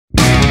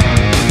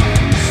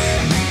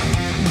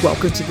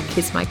Welcome to the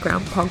Kiss My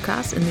Crown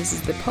podcast, and this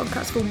is the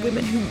podcast for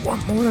women who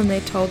want more than they're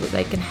told that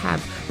they can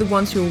have, the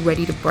ones who are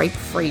ready to break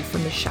free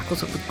from the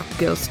shackles of the good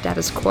girl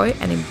status quo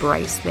and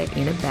embrace their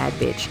inner bad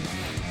bitch.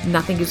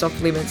 Nothing is off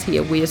limits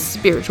here. We are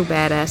spiritual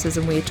badasses,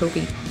 and we are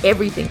talking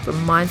everything from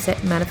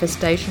mindset,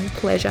 manifestation,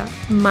 pleasure,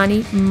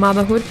 money,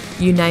 motherhood,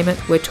 you name it,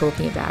 we're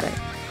talking about it.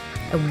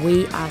 And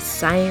we are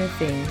saying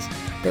things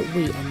that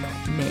we are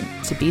not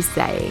meant to be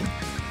saying.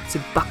 So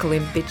buckle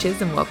in,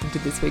 bitches, and welcome to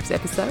this week's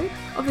episode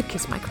of the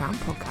Kiss My Crown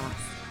podcast.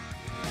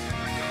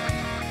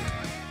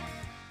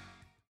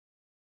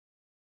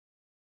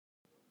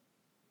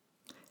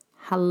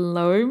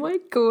 Hello, my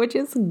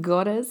gorgeous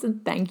goddess,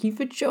 and thank you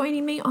for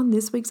joining me on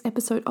this week's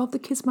episode of the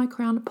Kiss My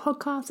Crown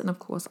podcast. And of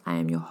course, I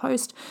am your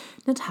host,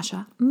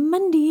 Natasha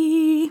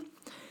Mundy.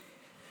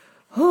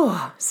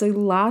 So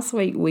last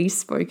week we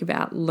spoke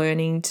about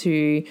learning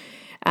to,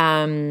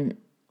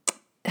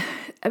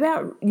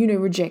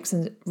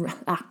 rejections.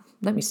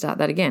 Let me start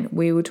that again.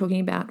 We were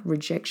talking about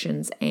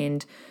rejections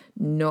and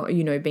not,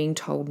 being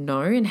told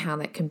no, and how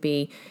that can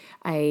be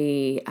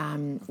it's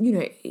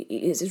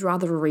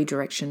rather a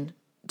redirection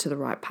to the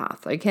right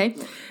path. Okay.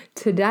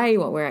 Today,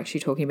 what we're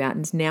actually talking about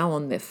is now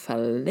on the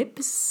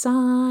flip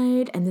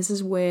side, and this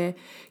is where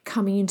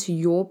coming into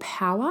your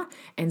power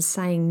and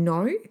saying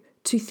no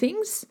to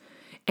things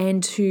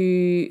and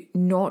to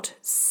not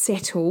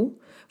settle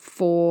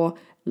for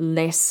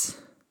less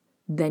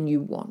than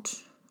you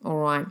want. All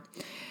right.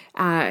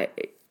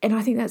 And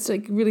I think that's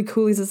like really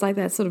cool, is it's like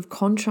that sort of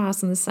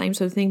contrast and the same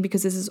sort of thing,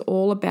 because this is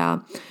all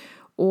about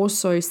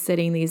also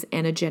setting these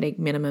energetic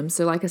minimums.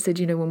 So like I said,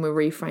 when we're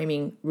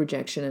reframing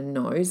rejection and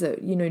no's,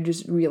 that,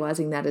 just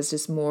realizing that is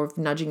just more of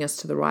nudging us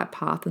to the right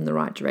path and the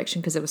right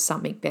direction, because there was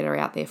something better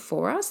out there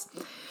for us.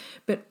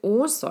 But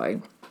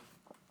also,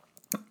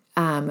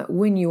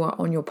 when you are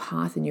on your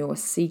path and you're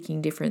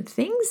seeking different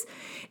things,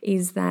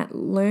 is that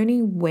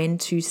learning when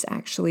to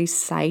actually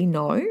say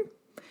no,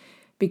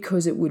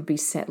 because it would be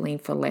settling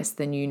for less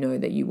than you know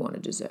that you want to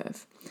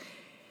deserve.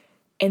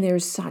 And there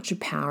is such a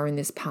power in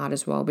this part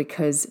as well,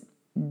 because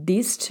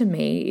this to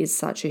me is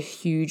such a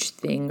huge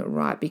thing,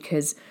 right?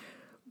 Because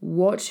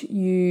what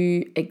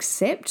you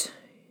accept,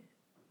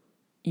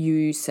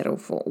 you settle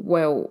for.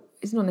 Well,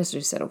 it's not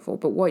necessarily settle for,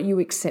 but what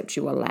you accept,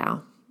 you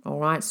allow. All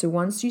right. So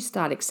once you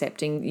start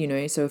accepting,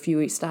 so if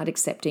you start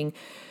accepting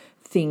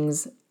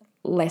things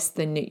less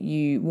than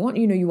you want,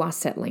 you are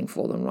settling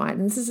for them, right?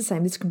 And this is the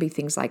same. This can be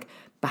things like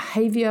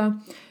behavior,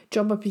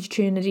 job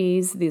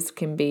opportunities. This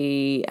can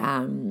be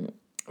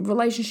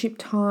relationship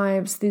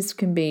types. This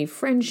can be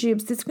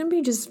friendships. This can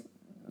be just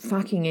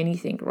fucking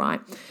anything, right?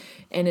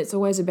 And it's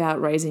always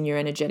about raising your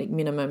energetic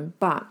minimum.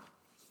 But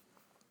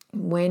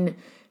when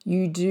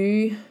you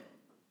do,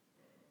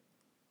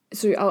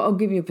 so I'll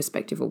give you a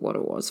perspective of what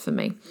it was for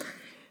me.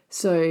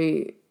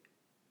 So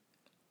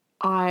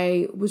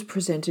I was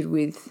presented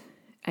with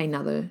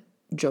another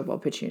job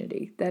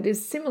opportunity that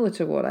is similar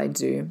to what I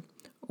do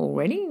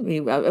already.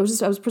 I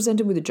was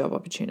presented with a job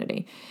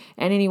opportunity.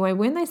 And anyway,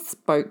 when they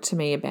spoke to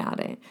me about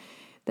it,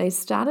 they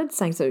started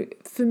saying, so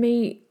for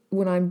me,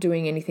 when I'm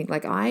doing anything,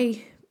 like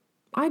I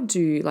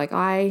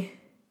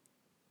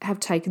have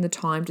taken the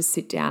time to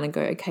sit down and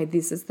go, okay,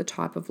 this is the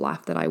type of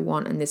life that I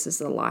want, and this is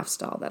the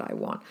lifestyle that I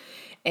want.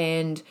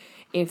 And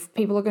if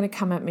people are going to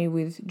come at me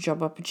with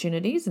job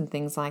opportunities and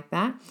things like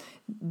that,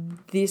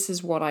 this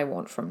is what I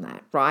want from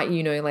that, right?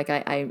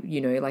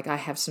 I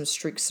have some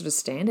strict sort of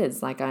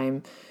standards. Like,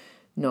 I'm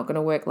not going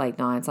to work late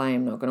nights. I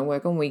am not going to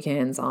work on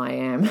weekends. I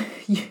am,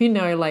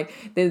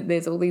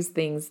 there's all these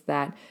things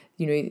that,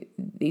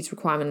 these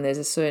requirements. There's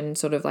a certain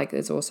sort of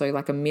there's also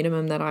like a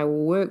minimum that I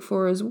will work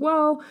for as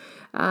well.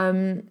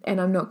 And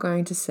I'm not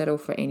going to settle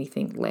for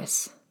anything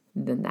less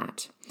than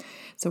that.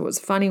 So it was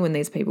funny when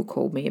these people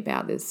called me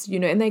about this,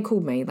 and they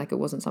called me, like it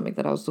wasn't something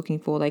that I was looking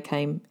for. They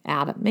came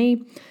out at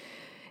me,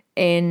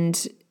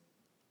 and,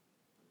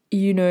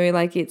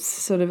 it's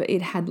sort of,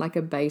 it had like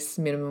a base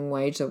minimum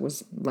wage that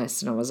was less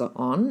than I was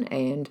on.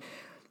 And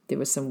there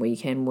was some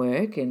weekend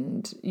work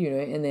and,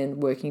 and then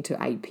working to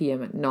 8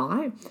 p.m. at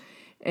night.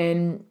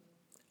 And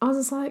I was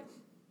just like,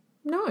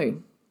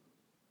 no,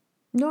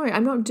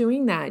 I'm not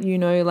doing that,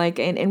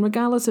 and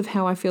regardless of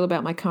how I feel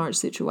about my current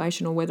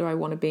situation, or whether I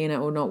want to be in it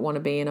or not want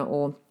to be in it,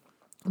 or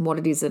what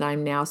it is that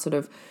I'm now sort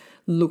of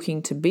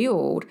looking to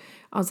build,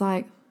 I was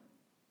like,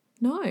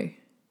 no,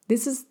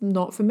 this is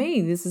not for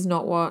me. This is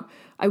not what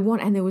I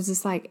want. And there was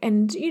this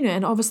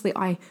and obviously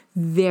I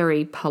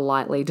very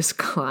politely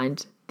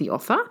declined the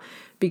offer,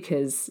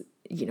 because,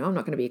 I'm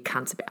not going to be a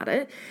cunt about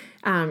it.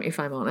 If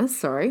I'm honest,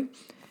 sorry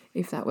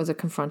if that was a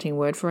confronting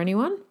word for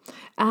anyone.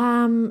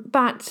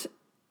 But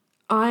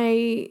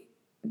I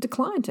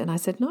declined, and I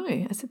said no.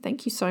 I said,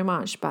 thank you so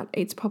much, but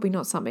it's probably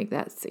not something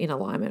that's in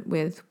alignment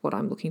with what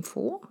I'm looking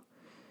for.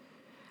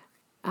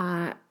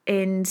 And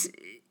I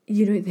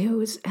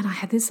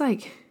had this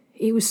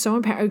it was so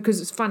empowering, because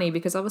it's funny,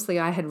 because obviously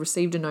I had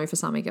received a no for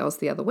something else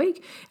the other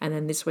week, and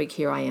then this week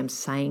here I am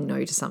saying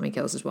no to something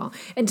else as well.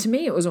 And to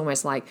me, it was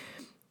almost like,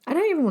 I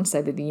don't even want to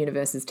say that the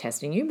universe is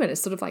testing you, but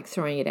it's sort of like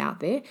throwing it out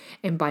there.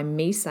 And by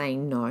me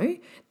saying no,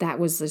 that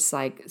was just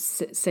like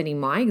setting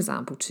my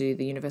example to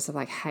the universe of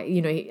like,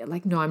 hey,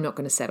 like, no, I'm not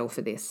going to settle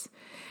for this.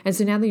 And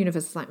so now the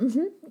universe is like,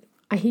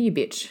 I hear you,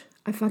 bitch.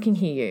 I fucking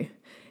hear you.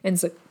 And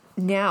so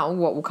now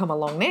what will come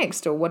along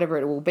next, or whatever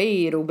it'll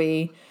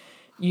be,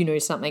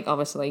 something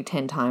obviously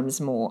 10 times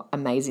more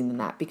amazing than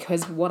that.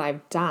 Because what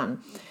I've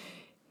done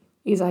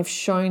is I've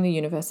shown the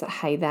universe that,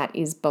 hey, that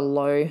is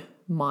below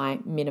my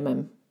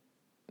minimum,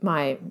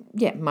 my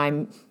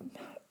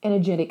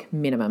energetic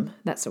minimum.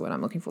 That's the word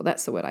I'm looking for.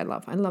 That's the word I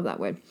love. I love that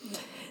word.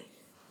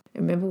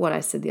 Remember what I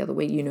said the other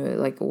week,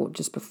 or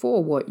just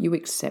before, what you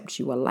accept,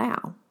 you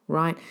allow,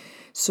 right?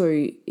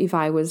 So if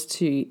I was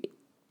to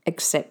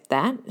accept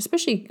that,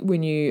 especially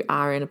when you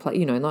are in a place,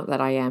 not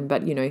that I am,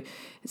 but,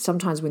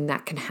 sometimes when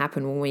that can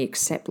happen, when we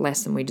accept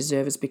less than we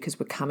deserve, is because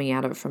we're coming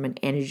out of it from an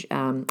energy,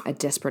 a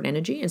desperate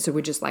energy. And so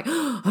we're just like,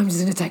 I'm just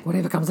going to take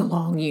whatever comes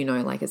along,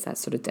 like it's that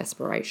sort of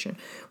desperation.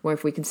 Where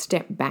if we can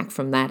step back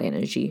from that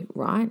energy,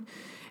 right,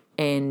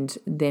 and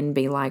then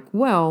be like,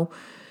 well,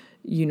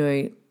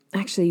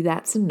 actually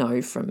that's a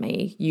no from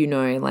me,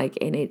 and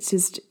it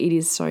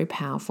is so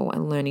powerful,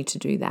 and learning to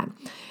do that.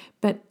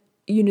 But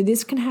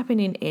this can happen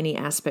in any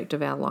aspect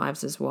of our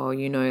lives as well,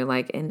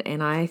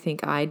 and I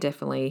think I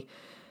definitely,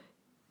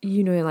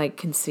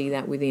 can see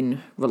that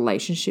within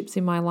relationships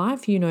in my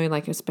life,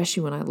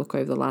 especially when I look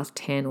over the last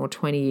 10 or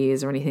 20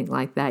 years or anything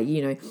like that,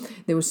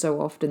 there was so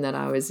often that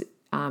I was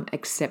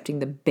accepting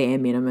the bare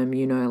minimum,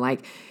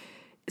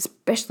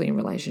 especially in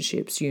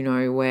relationships,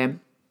 where,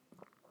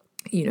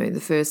 the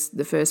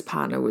first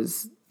partner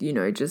was,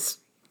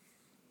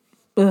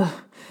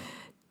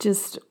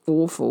 just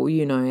awful,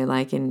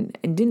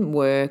 and didn't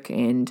work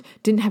and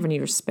didn't have any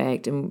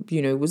respect, and,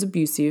 was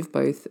abusive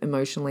both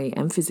emotionally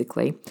and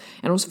physically.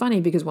 And it was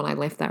funny because when I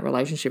left that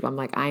relationship, I'm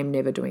like, I am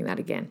never doing that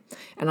again.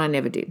 And I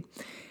never did.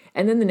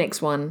 And then the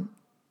next one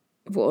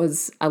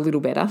was a little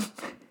better.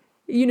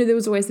 There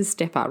was always this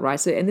step up, right?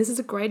 So, and this is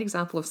a great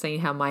example of seeing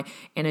how my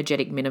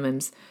energetic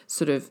minimums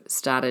sort of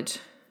started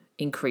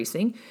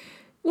increasing.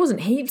 It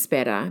wasn't heaps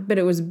better, but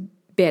it was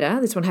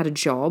better. This one had a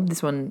job.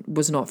 This one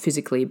was not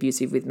physically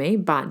abusive with me,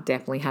 but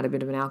definitely had a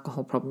bit of an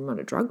alcohol problem and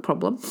a drug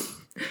problem.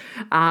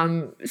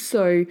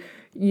 So,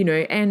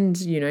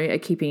 a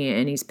keeping it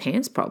in his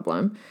pants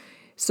problem.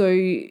 So,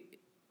 and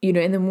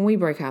then when we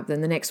broke up,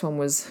 then the next one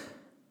was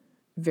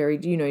very,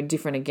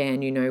 different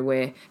again,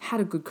 where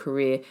had a good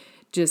career,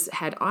 just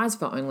had eyes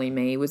for only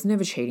me, was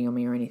never cheating on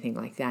me or anything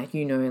like that,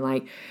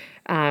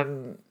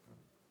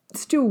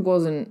 still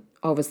wasn't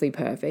obviously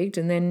perfect.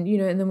 And then,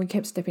 and then we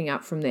kept stepping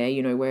up from there,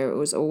 where it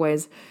was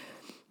always,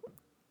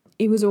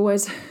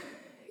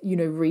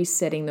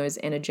 resetting those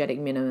energetic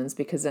minimums,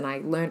 because then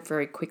I learned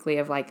very quickly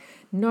of like,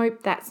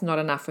 nope, that's not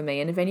enough for me.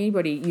 And if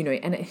anybody,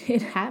 and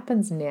it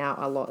happens now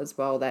a lot as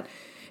well, that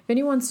if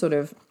anyone sort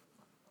of,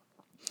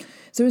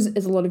 so as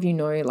a lot of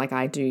like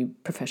I do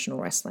professional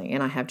wrestling,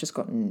 and I have just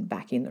gotten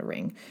back in the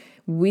ring.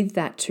 With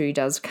that too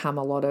does come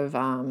a lot of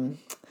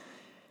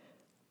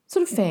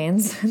sort of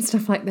fans and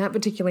stuff like that,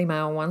 particularly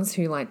male ones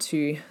who like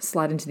to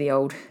slide into the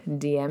old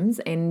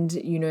DMs, and,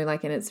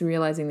 and it's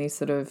realizing these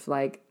sort of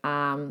like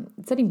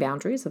setting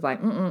boundaries of like,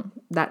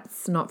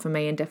 that's not for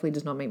me and definitely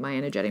does not meet my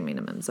energetic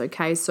minimums.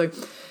 Okay. So,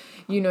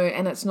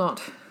 and it's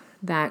not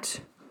that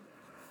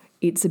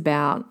it's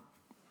about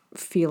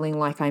feeling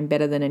like I'm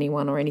better than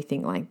anyone or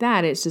anything like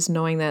that. It's just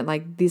knowing that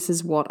like, this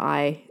is what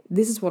I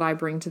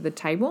bring to the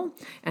table,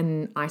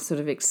 and I sort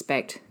of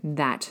expect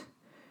that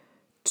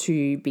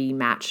to be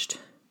matched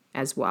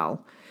as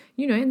well,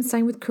 and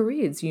same with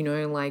careers,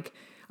 like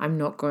I'm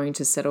not going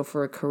to settle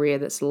for a career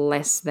that's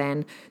less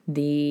than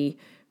the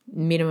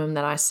minimum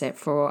that I set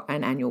for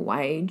an annual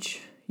wage.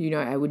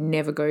 I would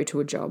never go to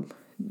a job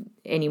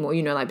anymore,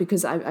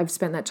 because I've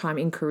spent that time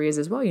in careers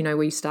as well,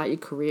 where you start your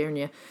career and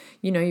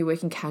you're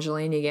working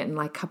casually and you're getting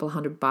like a couple of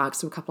 $100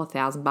 to a couple of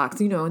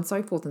 $1,000, and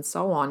so forth and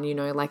so on,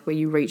 like where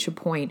you reach a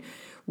point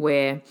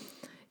where,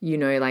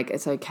 like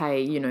it's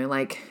okay,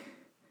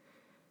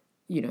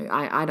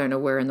 I don't know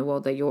where in the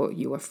world that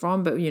you are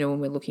from, but, when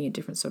we're looking at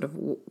different sort of,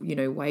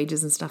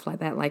 wages and stuff like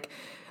that, like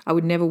I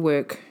would never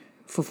work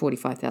for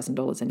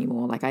 $45,000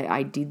 anymore. Like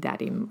I did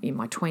that in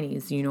my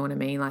 20s, you know what I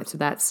mean? Like, so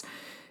that's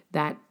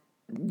that,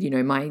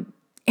 my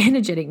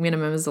energetic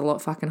minimum is a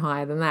lot fucking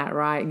higher than that,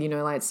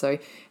 right? So,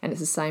 and it's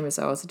the same as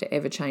I was to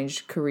ever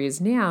change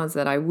careers now, is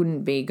that I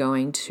wouldn't be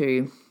going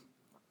to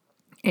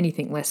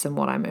anything less than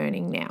what I'm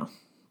earning now.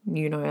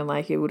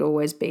 Like it would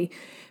always be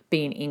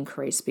an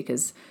increase,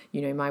 because,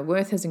 my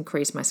worth has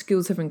increased, my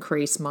skills have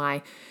increased,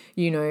 my,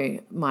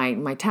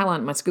 my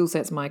talent, my skill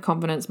sets, my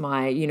confidence,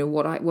 my,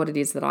 what it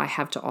is that I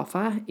have to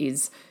offer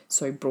is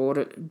so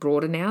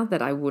broader now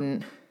that I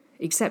wouldn't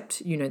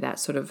accept, that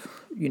sort of,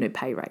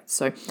 pay rate.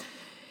 So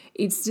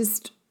it's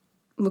just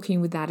looking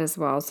with that as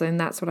well. So, and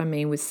that's what I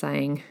mean with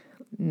saying,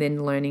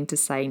 then learning to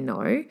say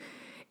no,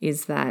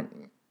 is that,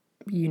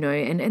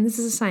 and this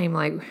is the same,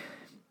 like,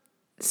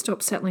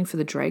 stop settling for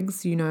the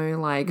dregs,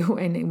 like,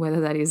 and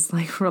whether that is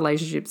like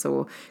relationships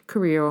or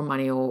career or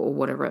money or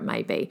whatever it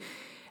may be.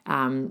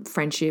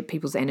 friendship,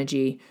 people's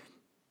energy,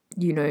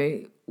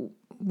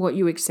 what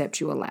you accept,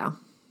 you allow.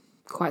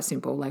 Quite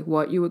simple, like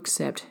what you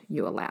accept,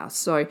 you allow.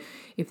 So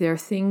if there are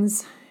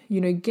things,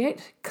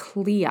 get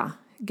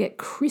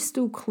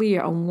crystal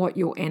clear on what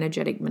your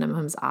energetic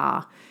minimums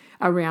are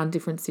around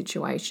different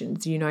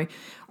situations.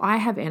 I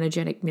have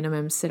energetic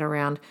minimums set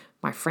around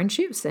my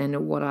friendships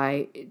and what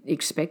I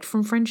expect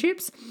from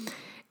friendships.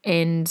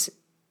 And,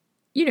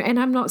 and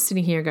I'm not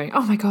sitting here going,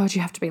 oh my God,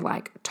 you have to be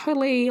like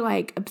totally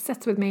like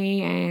obsessed with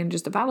me and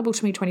just available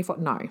to me 24.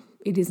 No,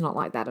 it is not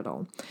like that at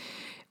all.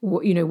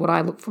 What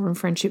I look for in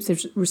friendships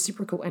is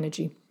reciprocal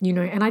energy,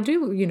 and I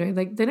do,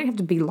 like they don't have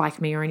to be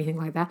like me or anything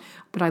like that,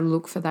 but I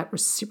look for that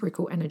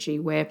reciprocal energy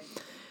where,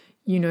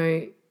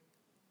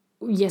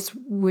 yes,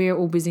 we're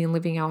all busy and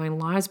living our own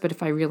lives, but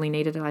if I really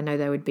needed it, I know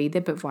they would be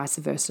there, but vice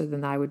versa,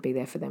 then I would be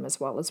there for them as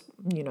well as,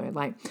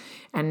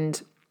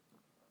 and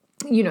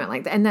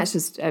that's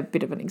just a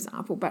bit of an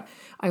example. But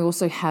I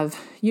also have,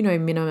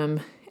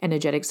 minimum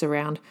energetics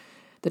around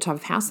the type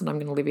of house that I'm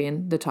going to live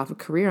in, the type of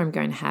career I'm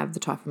going to have, the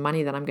type of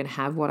money that I'm going to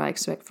have, what I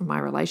expect from my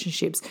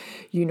relationships.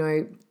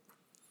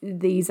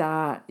 These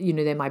are,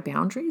 they're my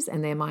boundaries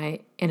and they're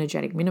my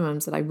energetic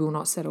minimums that I will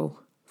not settle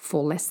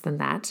for less than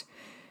that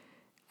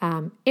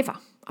ever.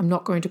 I'm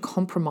not going to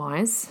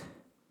compromise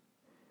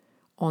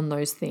on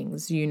those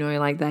things,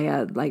 like they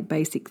are like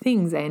basic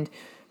things. And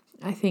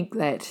I think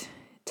that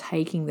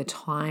taking the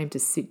time to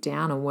sit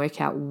down and work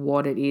out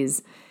what it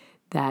is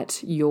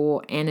that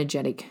your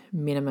energetic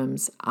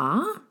minimums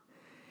are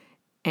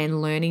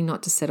and learning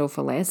not to settle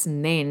for less.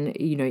 And then,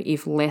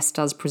 if less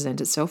does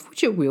present itself,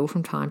 which it will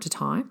from time to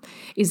time,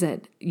 is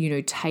that,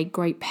 take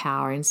great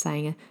power in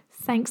saying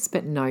thanks,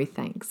 but no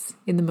thanks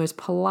in the most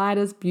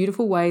politest,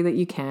 beautiful way that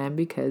you can,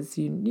 because,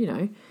 we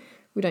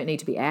don't need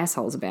to be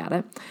assholes about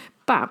it.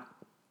 But,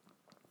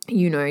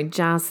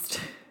 just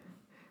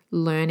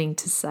learning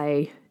to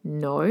say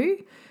no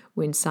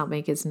when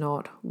something is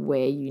not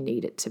where you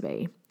need it to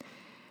be.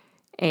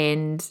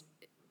 And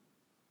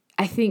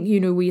I think,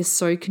 we are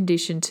so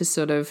conditioned to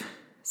sort of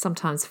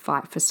sometimes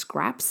fight for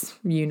scraps,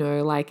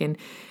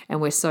 and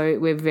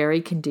we're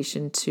very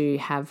conditioned to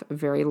have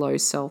very low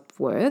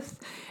self-worth,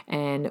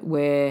 and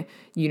we're,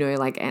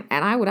 and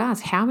I would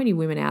ask, how many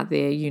women out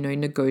there,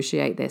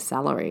 negotiate their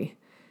salary,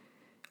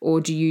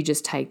 or do you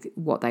just take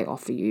what they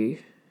offer you?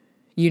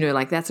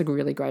 That's a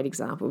really great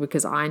example,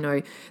 because I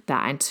know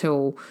that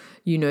until,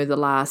 the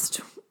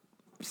last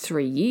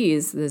 3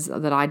 years,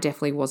 that I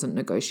definitely wasn't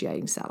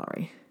negotiating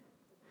salary.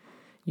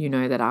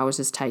 That I was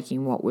just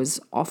taking what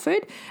was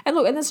offered. And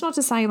look, and that's not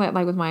to say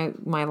like with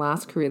my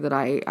last career that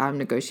I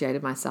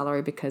negotiated my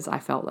salary because I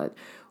felt that,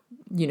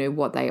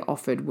 what they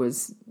offered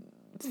was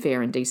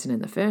fair and decent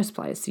in the first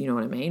place. You know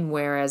what I mean?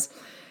 Whereas,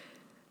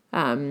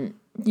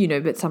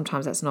 but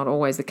sometimes that's not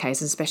always the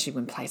case, especially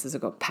when places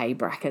have got pay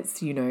brackets,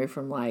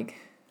 from like,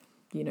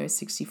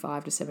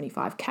 65 to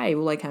 75K.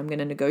 Well, like I'm going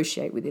to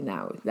negotiate within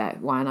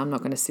that one. I'm not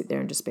going to sit there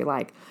and just be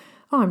like,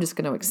 oh, I'm just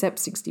going to accept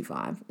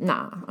 65.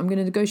 Nah, I'm going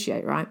to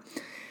negotiate, right?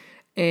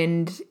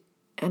 And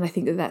I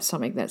think that that's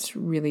something that's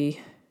really,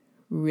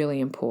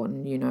 really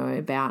important,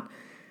 about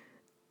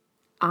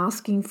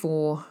asking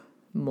for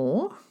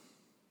more,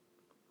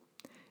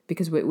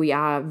 because we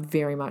are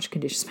very much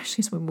conditioned,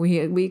 especially when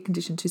we're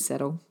conditioned to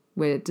settle.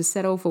 We're to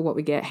settle for what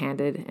we get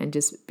handed and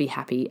just be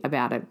happy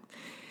about it.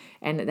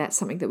 And that's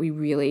something that we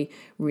really,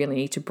 really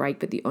need to break.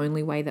 But the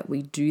only way that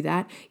we do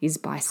that is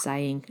by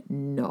saying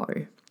no,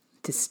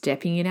 to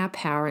stepping in our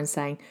power and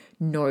saying,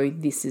 no,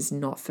 this is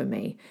not for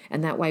me.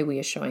 And that way we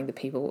are showing the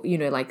people,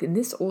 and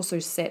this also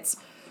sets,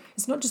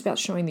 it's not just about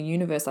showing the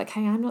universe like,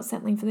 hey, I'm not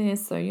settling for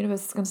this, so the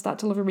universe is going to start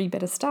delivering me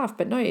better stuff.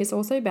 But no, it's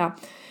also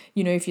about,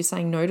 if you're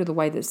saying no to the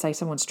way that, say,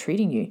 someone's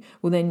treating you,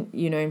 well then,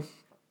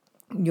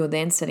 you're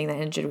then setting that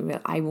energy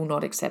that I will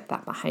not accept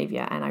that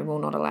behavior and I will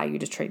not allow you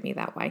to treat me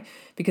that way.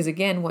 Because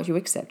again, what you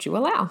accept, you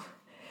allow.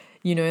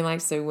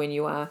 So when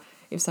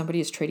if somebody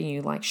is treating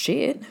you like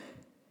shit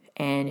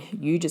and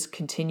you just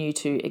continue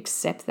to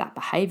accept that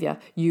behavior,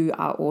 you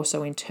are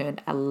also in turn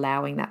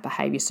allowing that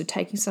behavior. So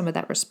taking some of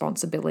that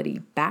responsibility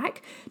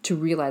back to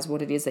realize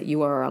what it is that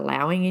you are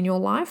allowing in your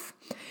life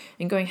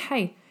and going,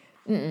 hey,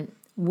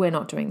 we're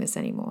not doing this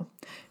anymore.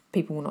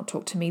 People will not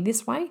talk to me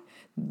this way,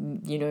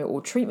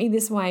 or treat me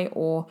this way,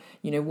 or,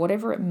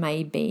 whatever it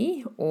may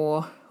be,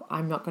 or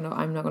I'm not going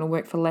to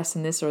work for less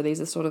than this, or these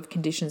are sort of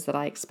conditions that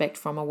I expect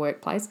from a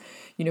workplace,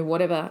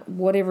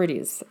 whatever it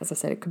is. As I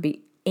said, it could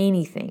be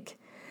anything,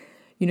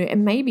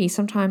 and maybe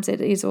sometimes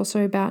it is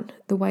also about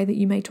the way that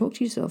you may talk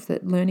to yourself,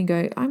 that learn and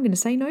go, I'm going to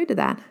say no to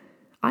that.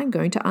 I'm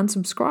going to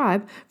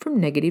unsubscribe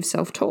from negative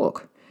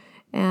self-talk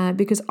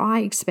because I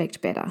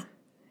expect better.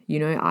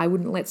 I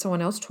wouldn't let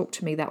someone else talk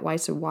to me that way,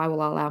 so why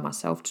will I allow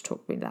myself to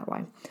talk to me that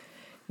way?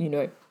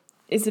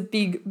 It's a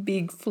big,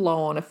 big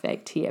flow-on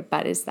effect here,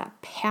 but it's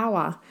that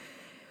power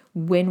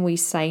when we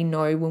say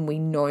no, when we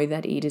know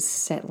that it is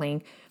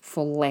settling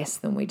for less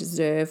than we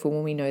deserve, or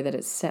when we know that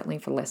it's settling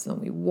for less than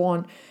we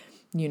want,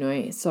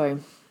 So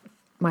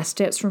my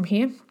steps from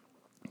here,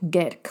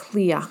 get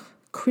clear,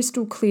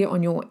 crystal clear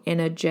on your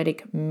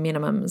energetic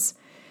minimums.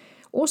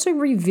 Also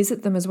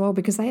revisit them as well,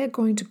 because they are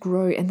going to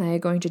grow and they are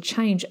going to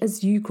change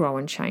as you grow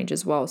and change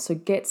as well. So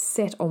get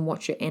set on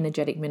what your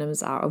energetic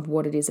minimums are of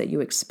what it is that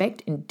you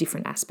expect in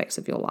different aspects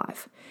of your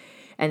life.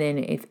 And then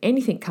if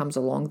anything comes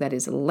along that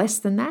is less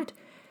than that,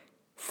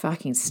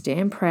 fucking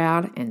stand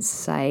proud and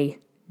say,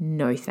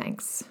 no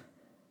thanks.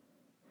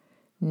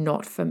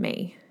 Not for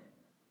me.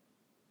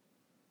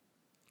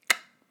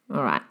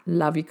 All right.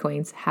 Love you,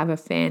 queens. Have a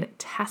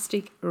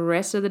fantastic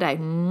rest of the day.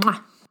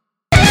 Mwah.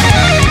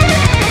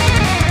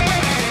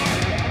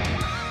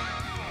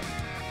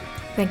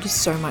 Thank you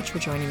so much for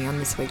joining me on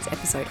this week's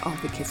episode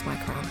of the Kiss My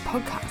Crown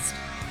podcast.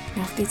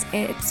 Now, if this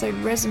episode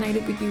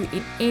resonated with you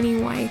in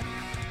any way,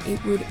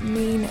 it would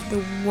mean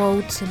the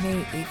world to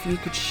me if you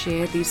could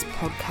share this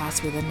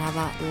podcast with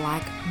another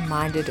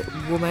like-minded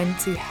woman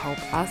to help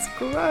us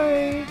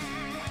grow.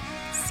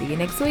 See you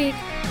next week.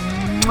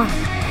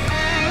 Mwah.